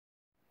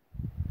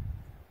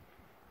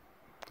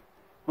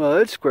Well,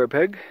 it's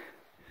SQUAREPEG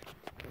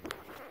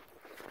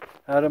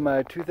out of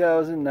my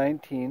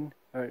 2019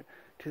 or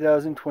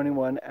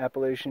 2021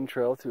 Appalachian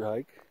Trail thru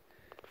hike.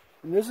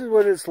 And this is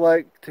what it's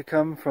like to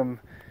come from,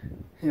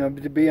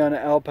 to be on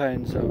an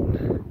Alpine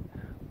Zone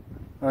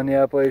on the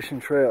Appalachian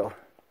Trail.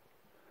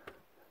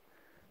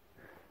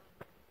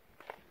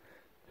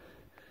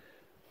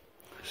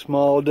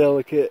 Small,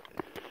 delicate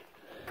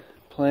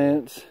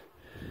plants.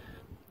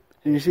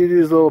 And you see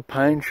these little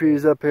pine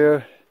trees up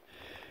here.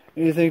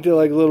 And you think they're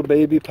like little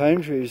baby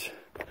pine trees.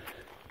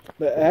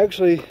 But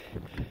actually,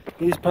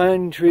 these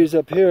pine trees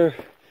up here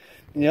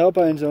in the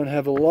Alpine Zone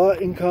have a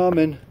lot in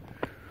common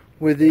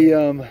with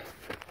the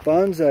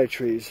bonsai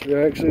trees.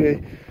 They're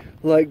actually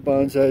like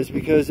bonsais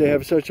because they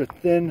have such a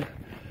thin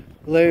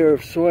layer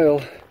of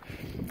soil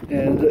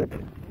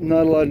and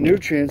not a lot of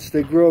nutrients.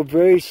 They grow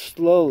very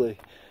slowly.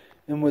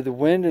 And with the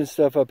wind and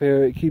stuff up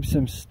here, it keeps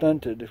them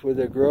stunted with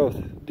their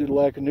growth due to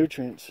lack of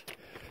nutrients.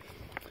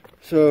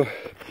 So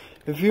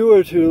if you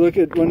were to look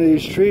at one of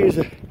these trees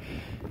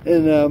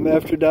and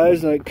after it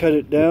dies and cut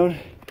it down,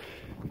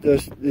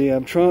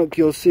 the trunk,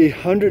 you'll see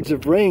hundreds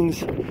of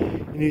rings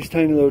in these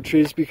tiny little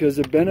trees because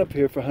they've been up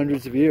here for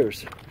hundreds of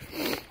years.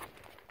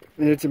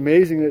 And it's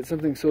amazing that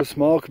something so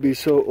small could be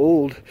so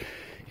old,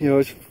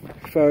 as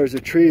far as a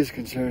tree is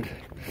concerned.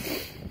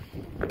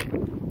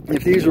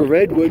 If these were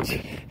redwoods,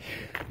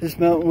 this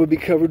mountain would be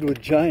covered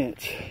with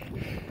giants,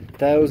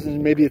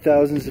 thousands, maybe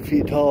thousands of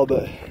feet tall,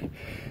 but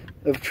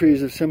of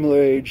trees of similar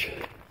age,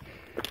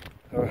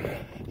 or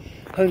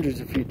hundreds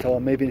of feet tall,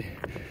 maybe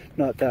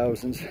not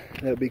thousands.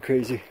 That would be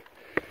crazy.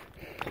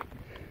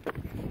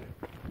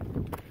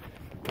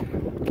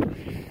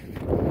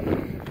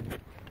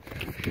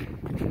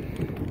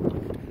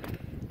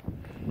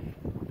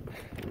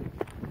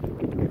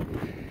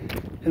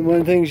 And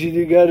one of the things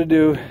you got to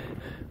do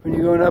when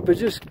you're going up is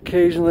just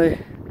occasionally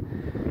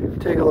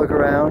take a look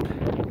around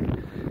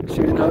so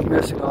you're not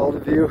missing all the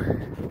view.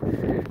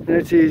 And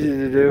it's easy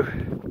to do.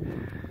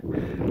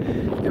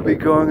 You'll be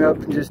going up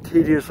and just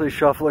tediously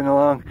shuffling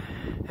along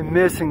and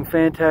missing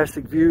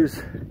fantastic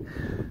views.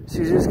 So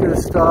you're just going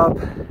to stop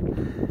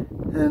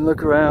and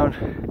look around.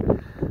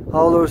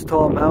 All those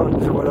tall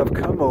mountains are what I've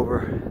come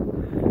over.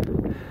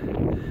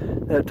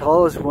 That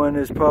tallest one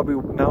is probably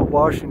Mount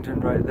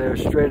Washington right there,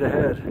 straight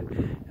ahead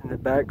in the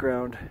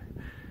background.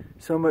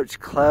 So much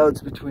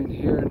clouds between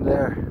here and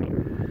there.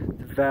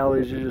 The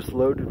valleys are just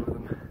loaded with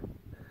them.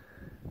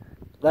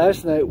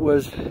 Last night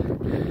was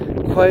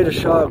quite a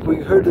shock. We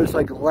heard this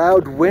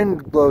loud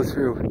wind blow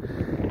through,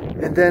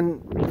 and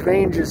then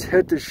rain just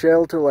hit the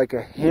shelter like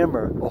a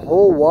hammer. A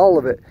whole wall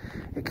of it.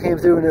 It came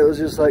through and it was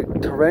just like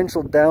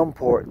torrential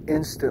downpour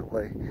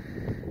instantly.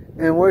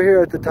 And we're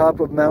here at the top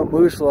of Mount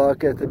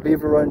Mosalauke at the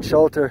Beaver Run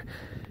shelter,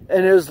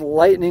 and there's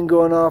lightning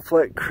going off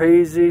like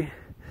crazy.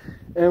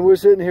 And we're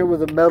sitting here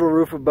with a metal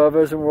roof above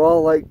us, and we're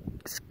all like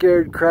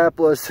scared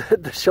crapless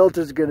that the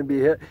shelter's going to be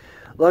hit.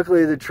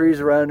 Luckily, the trees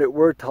around it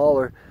were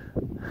taller,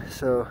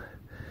 so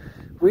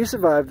we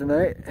survived the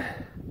night.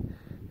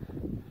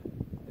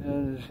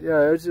 And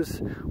yeah, it was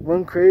just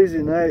one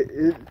crazy night.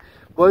 It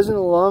wasn't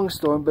a long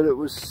storm, but it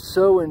was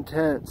so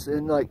intense,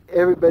 and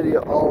everybody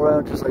all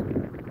around just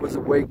was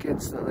awake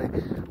instantly,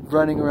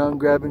 running around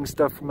grabbing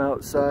stuff from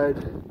outside.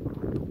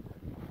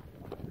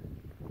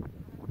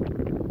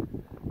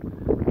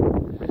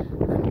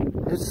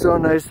 It's so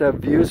nice to have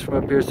views from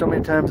up here. So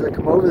many times I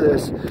come over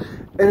this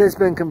and it's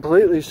been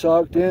completely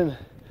socked in,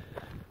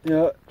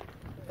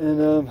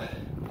 and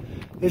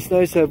it's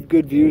nice to have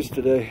good views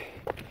today.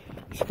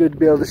 It's good to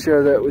be able to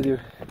share that with you.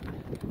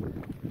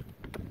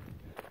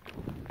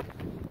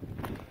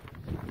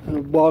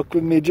 Walk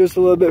with me just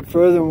a little bit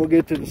further and we'll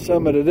get to the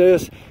summit of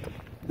this.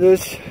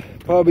 This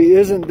probably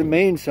isn't the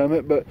main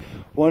summit, but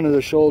one of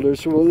the shoulders,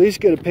 so we'll at least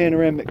get a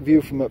panoramic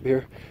view from up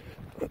here.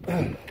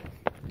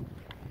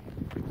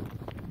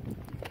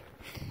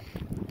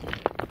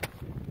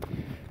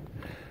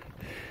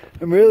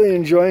 I'm really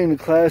enjoying the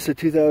class of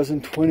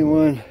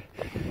 2021.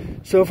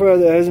 So far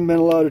there hasn't been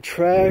a lot of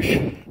trash.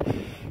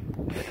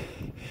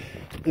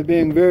 They're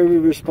being very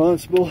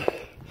responsible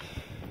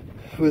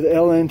with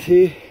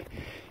LNT,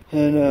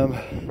 and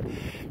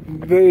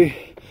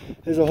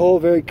as a whole,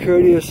 very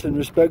courteous and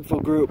respectful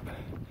group.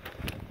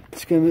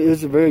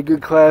 It's a very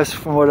good class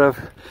from what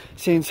I've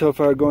seen so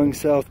far going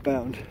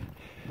southbound.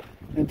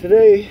 And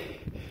today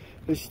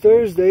is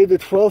Thursday, the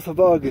 12th of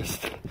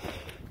August.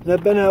 And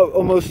I've been out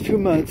almost 2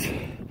 months.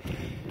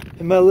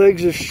 And my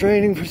legs are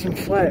straining for some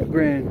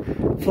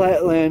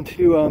flatland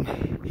to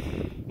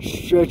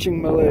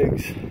stretching my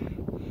legs.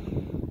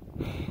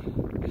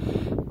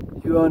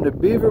 You're on the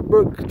Beaver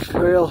Brook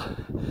Trail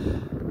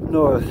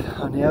north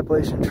on the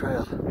Appalachian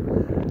Trail.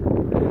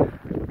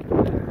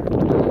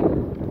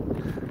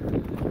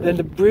 And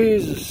the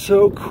breeze is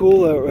so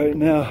cool out right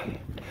now.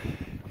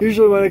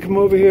 Usually when I come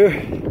over here,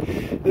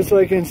 it's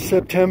like in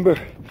September,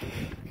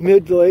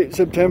 mid to late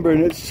September,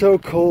 and it's so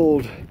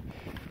cold.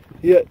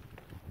 Yet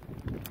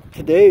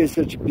today is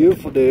such a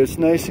beautiful day. It's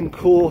nice and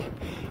cool,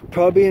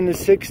 probably in the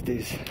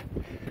 60s.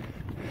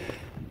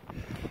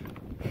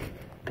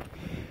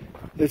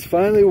 it's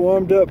finally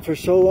warmed up. For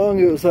so long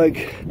it was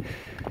like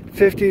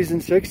 50s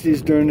and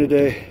 60s during the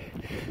day.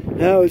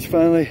 Now it's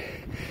finally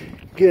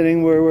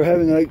getting where we're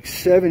having like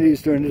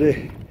 70s during the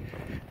day.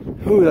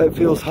 Ooh, that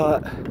feels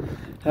hot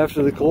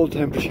after the cold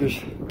temperatures.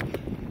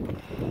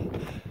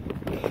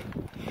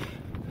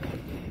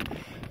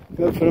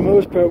 But for the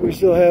most part, we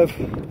still have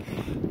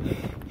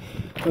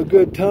a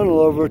good tunnel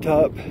over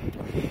top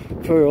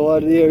for a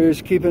lot of the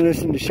areas, keeping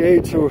us in the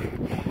shade, so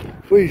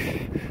we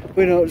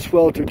don't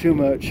swelter too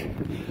much.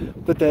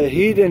 But that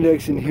heat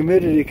index and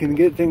humidity can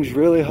get things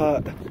really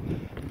hot.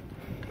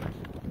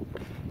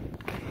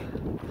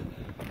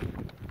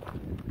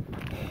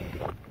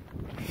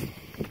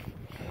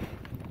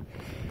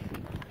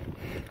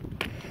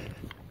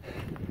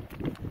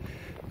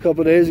 A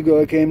couple days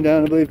ago I came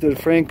down, I believe, to the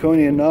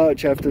Franconian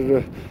Notch after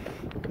the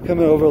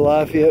coming over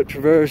Lafayette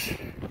Traverse.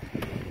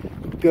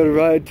 Got a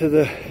ride to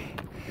the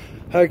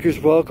Hiker's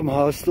Welcome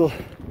Hostel.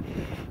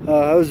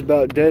 I was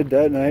about dead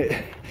that night.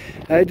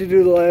 I had to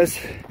do the last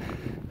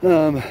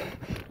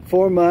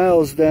 4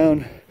 miles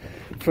down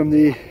from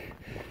the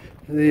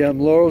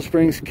Laurel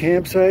Springs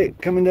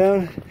campsite, coming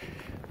down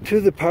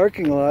to the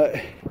parking lot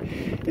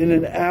in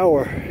an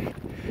hour.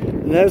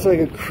 And that's like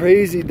a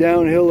crazy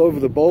downhill over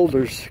the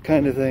boulders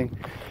kind of thing.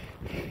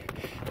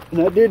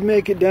 And I did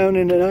make it down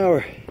in an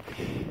hour,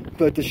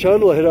 but the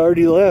shuttle had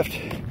already left.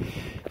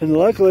 And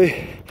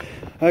luckily,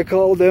 I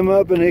called them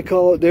up and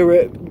they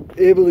were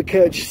able to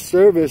catch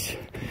service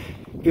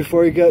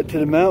before he got to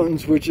the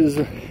mountains, which is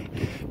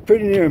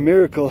pretty near a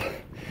miracle.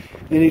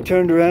 And he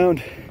turned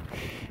around,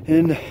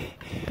 and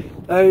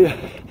I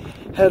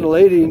had a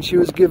lady, and she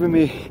was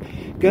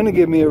gonna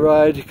give me a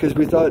ride because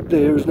we thought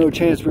there was no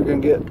chance we were gonna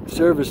get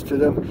service to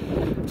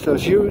them. So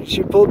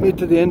she pulled me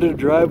to the end of the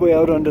driveway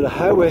out onto the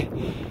highway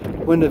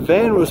when the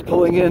van was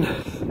pulling in,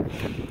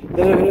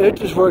 and it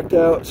just worked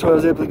out, so I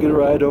was able to get a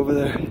ride over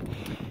there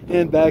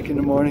and back in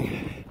the morning.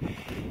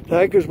 The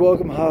Hiker's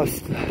Welcome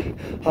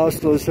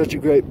Hostel is such a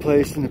great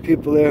place, and the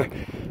people there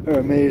are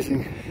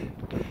amazing.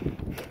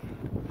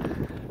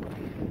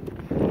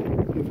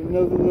 Give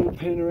another little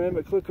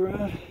panoramic look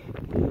around.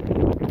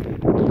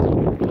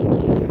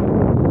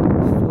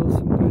 Still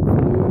some good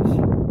views.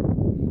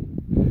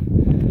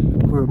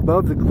 We're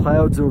above the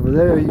clouds over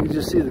there. You can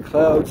just see the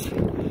clouds.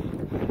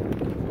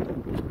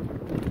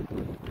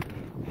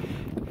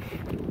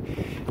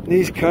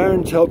 These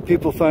cairns help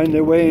people find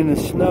their way in the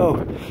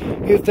snow.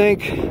 You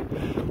think,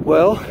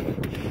 well,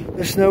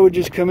 the snow would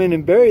just come in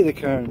and bury the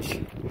cairns.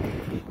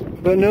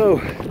 But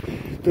no,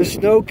 the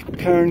snow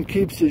cairn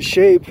keeps its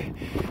shape.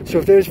 So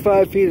if there's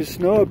 5 feet of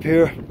snow up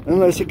here,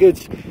 unless it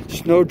gets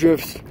snow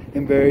drifts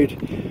and buried,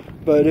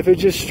 but if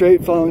it's just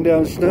straight falling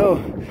down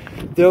snow,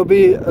 there'll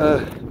be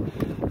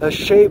a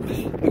shape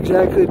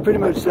exactly pretty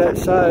much that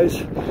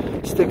size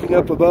sticking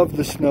up above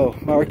the snow,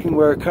 marking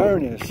where a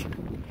cairn is.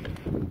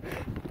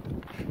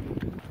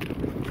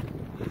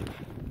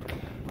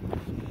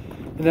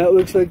 And that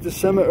looks like the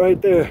summit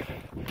right there.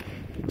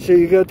 So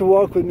you got to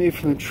walk with me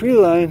from the tree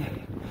line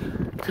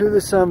to the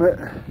summit.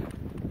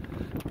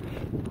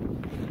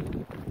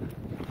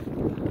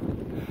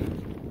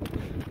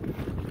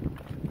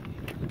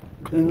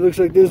 And it looks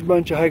like there's a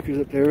bunch of hikers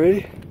up there.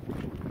 Ready?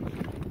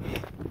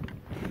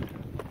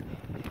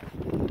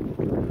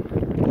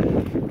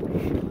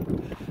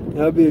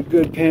 That'll be a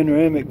good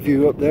panoramic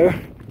view up there.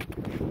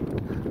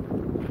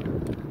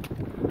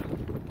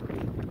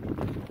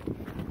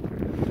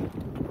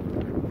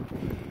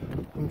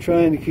 I'm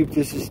trying to keep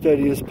this as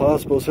steady as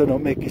possible so I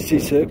don't make you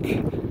seasick.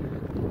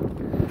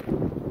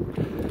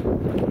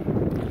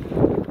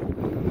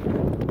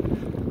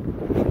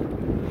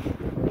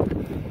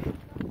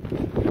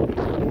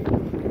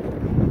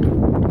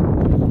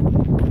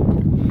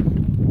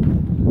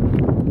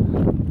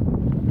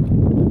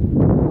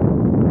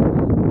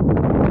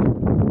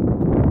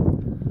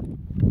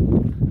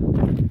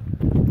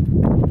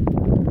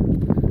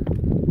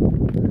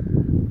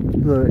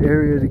 The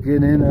area to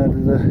get in out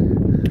of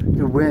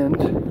the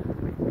wind.